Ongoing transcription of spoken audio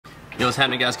Yo, what's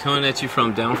happening, guys? Coming at you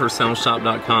from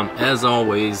downforsoundshop.com as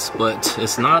always, but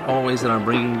it's not always that I'm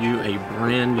bringing you a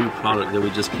brand new product that we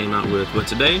just came out with, but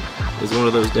today is one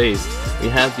of those days. We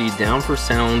have the Down for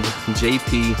Sound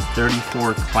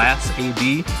JP34 Class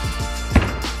AB.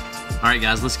 Alright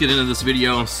guys, let's get into this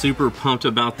video. I'm super pumped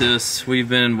about this. We've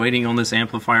been waiting on this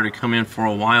amplifier to come in for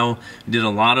a while. We did a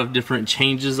lot of different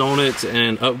changes on it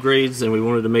and upgrades, and we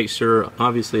wanted to make sure,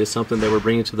 obviously, it's something that we're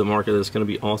bringing to the market that's going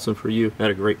to be awesome for you at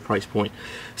a great price point.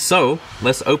 So,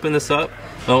 let's open this up.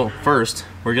 Oh, first,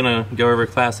 we're going to go over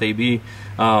Class AB.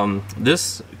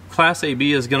 This Class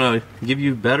AB is going to give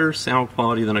you better sound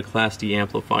quality than a Class D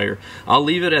amplifier. I'll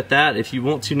leave it at that. If you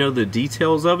want to know the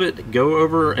details of it, go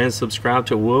over and subscribe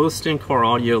to Williston Car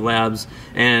Audio Labs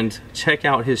and check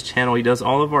out his channel. He does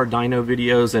all of our dyno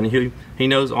videos, and he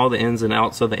knows all the ins and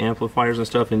outs of the amplifiers and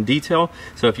stuff in detail.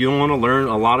 So if you want to learn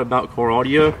a lot about car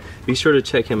audio, be sure to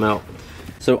check him out.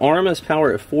 So RMS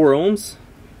power at 4 ohms.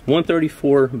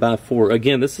 134 by 4.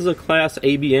 Again, this is a Class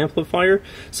AB amplifier,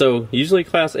 so usually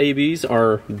Class ABs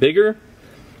are bigger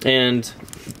and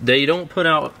they don't put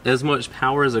out as much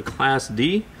power as a Class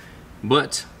D,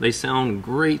 but they sound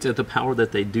great at the power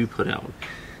that they do put out.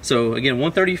 So again,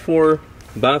 134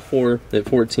 by 4 at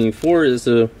 14.4 is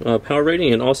the power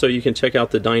rating, and also you can check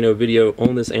out the dyno video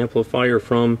on this amplifier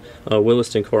from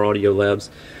Williston Car Audio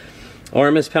Labs.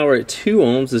 RMS power at 2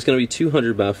 ohms is going to be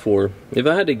 200 by 4. If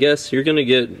I had to guess, you're going to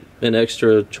get an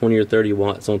extra 20 or 30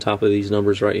 watts on top of these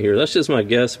numbers right here. That's just my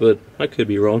guess, but I could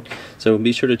be wrong. So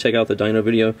be sure to check out the dyno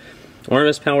video.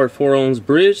 RMS power at 4 ohms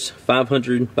bridged,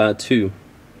 500 by 2.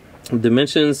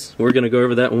 Dimensions, we're going to go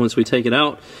over that once we take it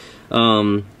out.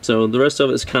 So the rest of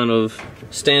it's kind of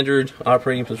standard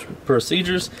operating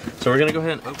procedures. So we're going to go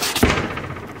ahead and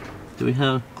open. Do we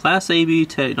have Class AB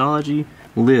technology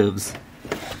lives?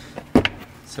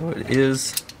 So it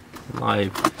is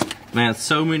live. Man,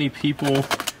 so many people.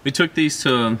 We took these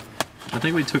to, I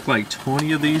think we took like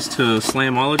 20 of these to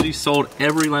Slamology, sold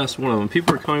every last one of them.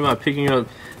 People are coming by picking up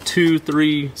 2,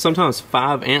 3, sometimes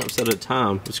 5 amps at a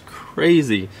time. It's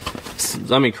crazy.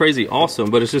 I mean, crazy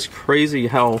awesome, but it's just crazy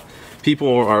how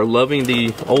people are loving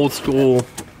the old school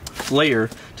flair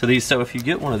to these. So if you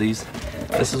get one of these,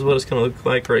 this is what it's gonna look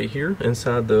like right here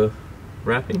inside the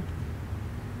wrapping.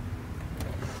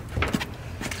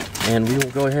 And we will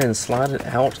go ahead and slide it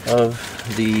out of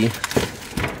the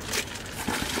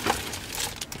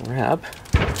wrap.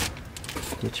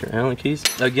 Get your Allen keys.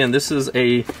 Again, this is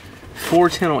a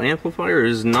 4-channel amplifier.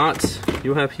 It is not,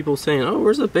 you'll have people saying, oh,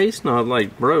 where's the bass knob?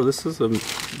 Like, bro, this is a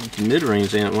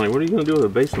mid-range amp. Like, what are you going to do with a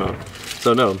bass knob?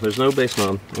 So no, there's no bass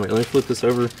knob. Wait, let me flip this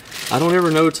over. I don't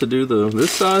ever know to do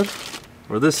this side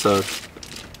or this side.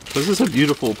 This is a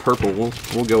beautiful purple.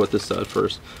 We'll go with this side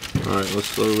first. Alright, let's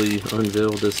slowly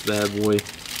unveil this bad boy.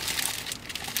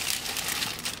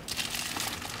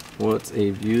 What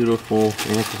a beautiful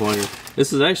amplifier.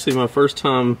 This is actually my first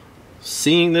time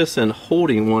seeing this and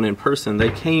holding one in person.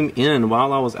 They came in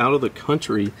while I was out of the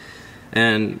country,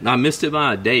 and I missed it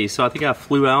by a day. So I think I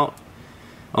flew out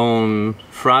on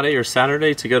Friday or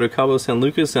Saturday to go to Cabo San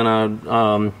Lucas, and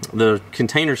the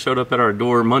container showed up at our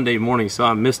door Monday morning, so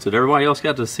I missed it. Everybody else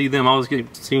got to see them. I was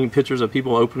seeing pictures of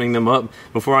people opening them up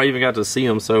before I even got to see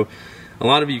them, so a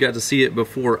lot of you got to see it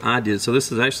before I did. So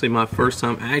this is actually my first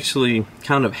time actually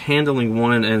kind of handling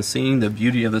one and seeing the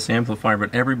beauty of this amplifier,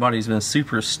 but everybody's been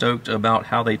super stoked about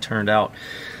how they turned out.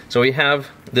 So we have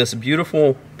this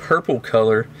beautiful purple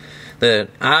color that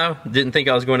I didn't think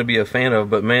I was going to be a fan of,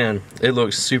 but man, it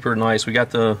looks super nice. We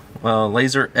got the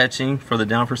laser etching for the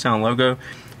Down for Sound logo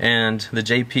and the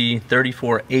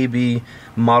JP34 AB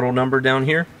model number down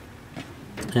here.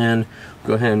 And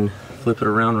go ahead and flip it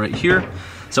around right here.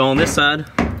 So on this side,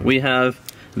 we have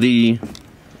the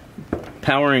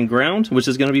power and ground, which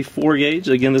is going to be 4 gauge.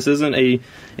 Again, this isn't a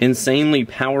insanely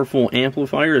powerful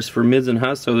amplifier. It's for mids and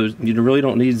highs, so you really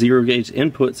don't need 0 gauge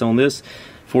inputs on this.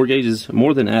 4 gauge is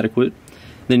more than adequate.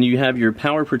 Then you have your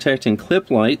power protecting clip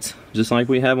lights, just like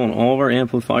we have on all of our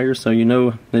amplifiers, so you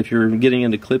know if you're getting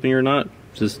into clipping or not.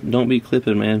 Just don't be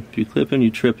clipping, man. If you clipping,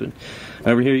 you tripping.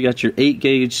 Over here you got your 8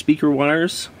 gauge speaker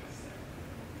wires.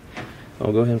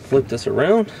 I'll go ahead and flip this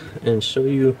around and show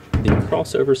you the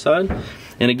crossover side.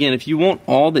 And again, if you want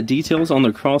all the details on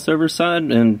the crossover side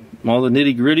and all the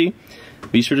nitty gritty,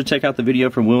 be sure to check out the video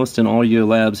from Williston Audio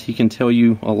Labs. He can tell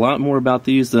you a lot more about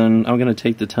these than I'm going to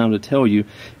take the time to tell you,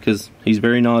 because he's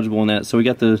very knowledgeable in that. So we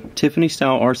got the Tiffany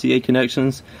style RCA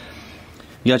connections.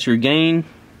 You got your gain.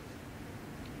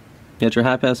 You got your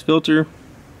high pass filter.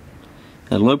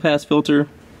 And low pass filter.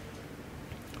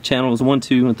 Channels 1,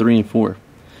 2, and 3, and 4.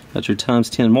 Got your times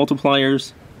 10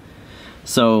 multipliers.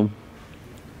 So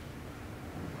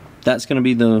that's going to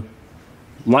be the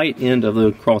light end of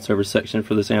the crossover section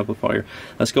for this amplifier.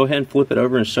 Let's go ahead and flip it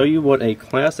over and show you what a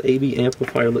Class AB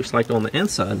amplifier looks like on the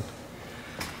inside.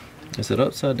 Is it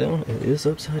upside down? It is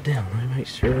upside down. Let me make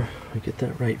sure I get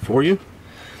that right for you.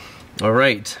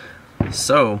 Alright,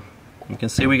 so you can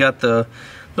see we got the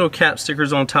little cap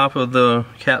stickers on top of the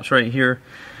caps right here,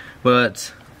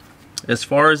 but as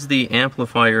far as the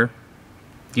amplifier,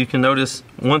 you can notice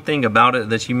one thing about it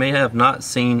that you may have not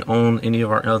seen on any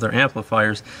of our other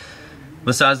amplifiers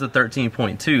besides the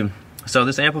 13.2. So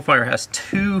this amplifier has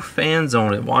 2 fans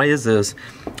on it. Why is this?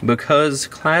 Because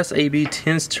Class AB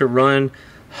tends to run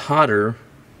hotter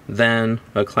than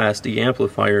a Class D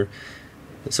amplifier.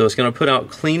 So it's going to put out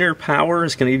cleaner power,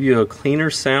 it's going to give you a cleaner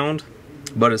sound,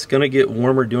 but it's going to get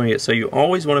warmer doing it. So you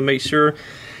always want to make sure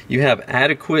you have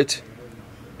adequate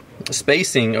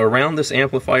spacing around this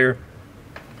amplifier.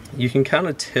 You can kind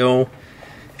of tell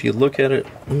if you look at it.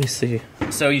 Let me see.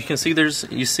 So you can see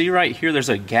you see right here there's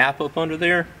a gap up under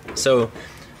there. So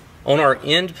on our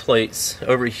end plates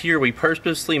over here, we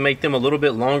purposely make them a little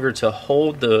bit longer to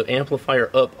hold the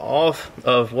amplifier up off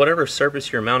of whatever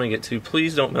surface you're mounting it to.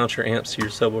 Please don't mount your amps to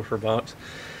your subwoofer box.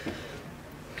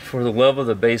 For the love of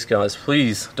the bass guys,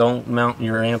 please don't mount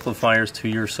your amplifiers to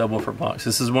your subwoofer box.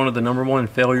 This is one of the #1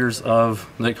 failures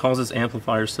that causes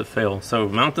amplifiers to fail. So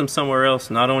mount them somewhere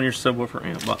else, not on your subwoofer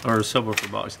amp or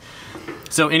subwoofer box.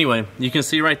 So anyway, you can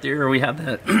see right there we have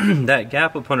that that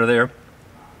gap up under there,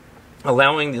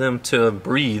 allowing them to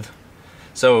breathe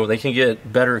so they can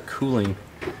get better cooling.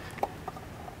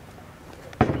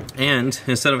 And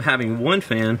instead of having one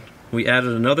fan, we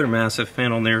added another massive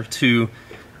fan on there to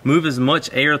move as much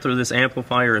air through this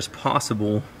amplifier as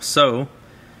possible so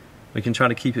we can try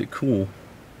to keep it cool.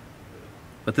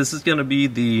 But this is going to be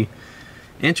the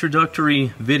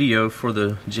introductory video for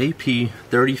the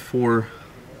JP34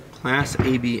 Class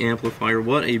AB amplifier.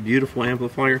 What a beautiful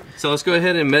amplifier. So let's go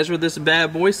ahead and measure this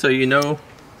bad boy so you know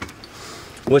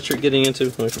what you're getting into.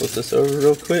 Let me flip this over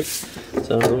real quick.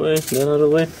 It's out of the way, that out of the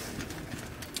way.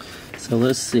 So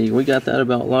let's see, we got that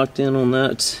about locked in on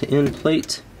that end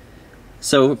plate.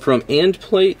 So from end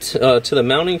plate to the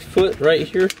mounting foot right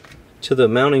here to the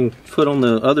mounting foot on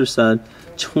the other side,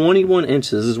 21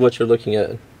 inches is what you're looking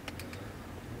at.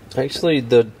 Actually,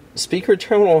 the speaker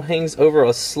terminal hangs over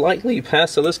a slightly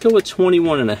past, so let's go with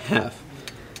 21.5.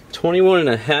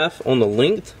 21.5 on the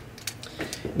length.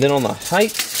 Then on the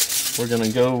height, we're gonna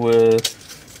go with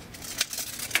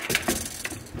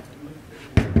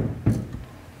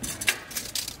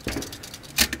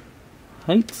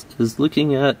height is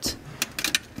looking at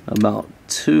about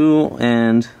 2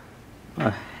 and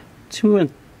 3/4,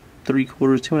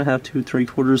 2.5, 2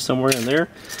 3/4, somewhere in there.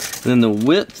 And then the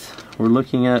width we're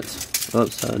looking at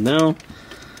upside down,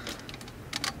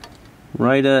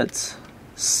 right at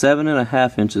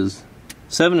 7.5 inches,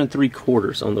 7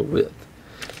 3/4 on the width.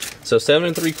 So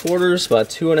 7 3/4 by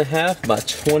 2.5 by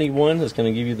 21 is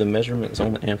going to give you the measurements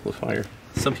on the amplifier.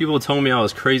 Some people told me I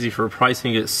was crazy for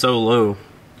pricing it so low,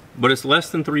 but it's less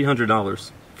than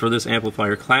 $300 for this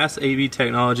amplifier. Class AB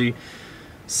technology,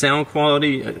 sound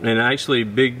quality, and actually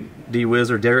Big D Wiz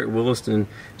or Derek Williston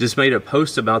just made a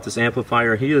post about this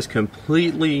amplifier. He is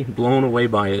completely blown away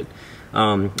by it.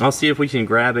 I'll see if we can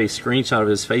grab a screenshot of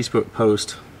his Facebook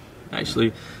post.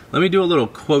 Actually, let me do a little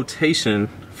quotation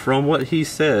from what he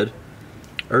said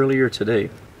earlier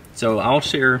today. So I'll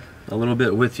share a little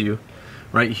bit with you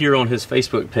right here on his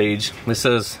Facebook page. It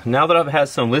says, "Now that I've had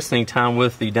some listening time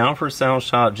with the Down for Sound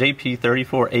Shop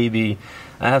JP34 AB,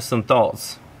 I have some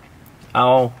thoughts.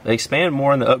 I'll expand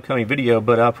more in the upcoming video,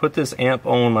 but I put this amp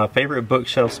on my favorite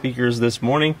bookshelf speakers this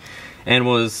morning and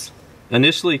was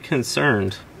initially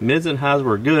concerned. Mids and highs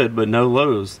were good, but no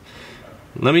lows.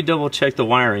 Let me double check the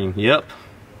wiring." Yep.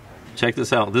 Check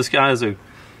this out. This guy is a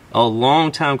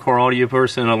long-time core audio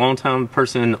person, a long-time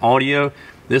person in audio.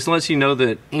 This lets you know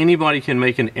that anybody can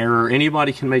make an error,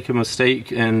 anybody can make a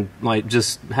mistake and like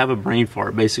just have a brain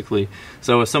fart basically.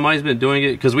 So if somebody's been doing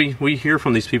it, because we hear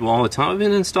from these people all the time, I've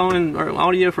been installing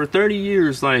audio for 30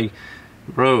 years, like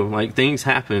bro, like things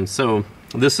happen. So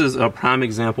this is a prime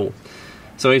example.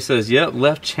 So he says, "Yep,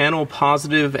 left channel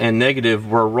positive and negative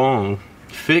were wrong.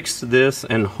 Fixed this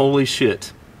and holy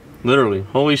shit." Literally,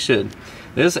 holy shit.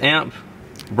 This amp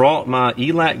brought my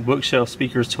ELAC bookshelf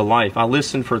speakers to life. I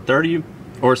listened for 30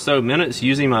 or so minutes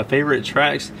using my favorite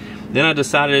tracks. Then I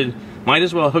decided might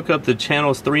as well hook up the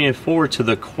channels 3 and 4 to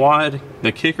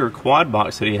the kicker quad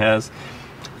box that he has.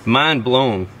 Mind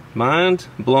blown. Mind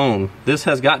blown. This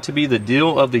has got to be the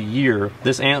deal of the year.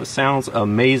 This amp sounds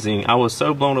amazing. I was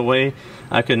so blown away.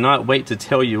 I could not wait to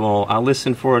tell you all. I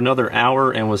listened for another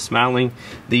hour and was smiling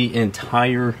the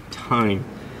entire time.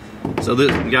 So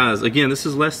this, guys, again, this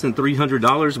is less than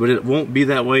 $300, but it won't be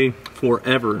that way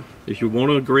forever. If you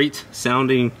want a great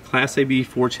sounding Class AB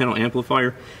 4-channel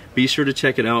amplifier, be sure to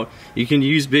check it out. You can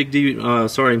use Derek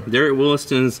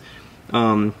Williston's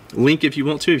link if you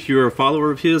want to. If you're a follower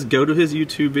of his, go to his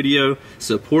YouTube video,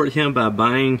 support him by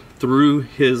buying through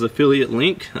his affiliate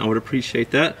link. I would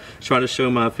appreciate that. Try to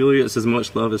show my affiliates as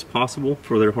much love as possible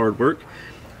for their hard work.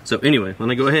 So anyway, I'm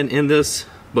gonna go ahead and end this,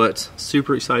 but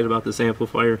super excited about this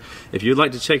amplifier. If you'd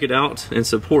like to check it out and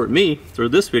support me through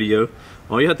this video,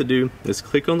 all you have to do is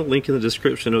click on the link in the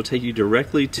description. It'll take you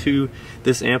directly to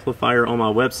this amplifier on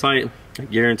my website. I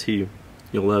guarantee you,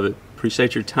 you'll love it.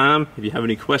 Appreciate your time. If you have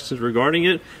any questions regarding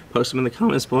it, post them in the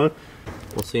comments below.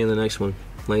 We'll see you in the next one.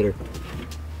 Later.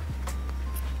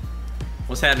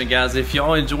 What's happening, guys? If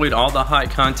y'all enjoyed all the hot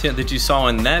content that you saw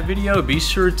in that video, be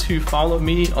sure to follow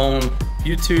me on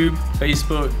YouTube,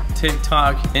 Facebook,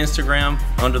 TikTok, Instagram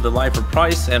under the Lifer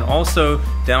Price, and also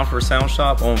Down for Sound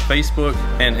Shop on Facebook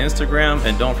and Instagram,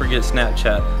 and don't forget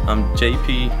Snapchat. I'm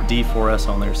JP34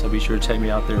 on there, so be sure to check me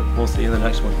out there. We'll see you in the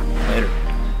next one. Later.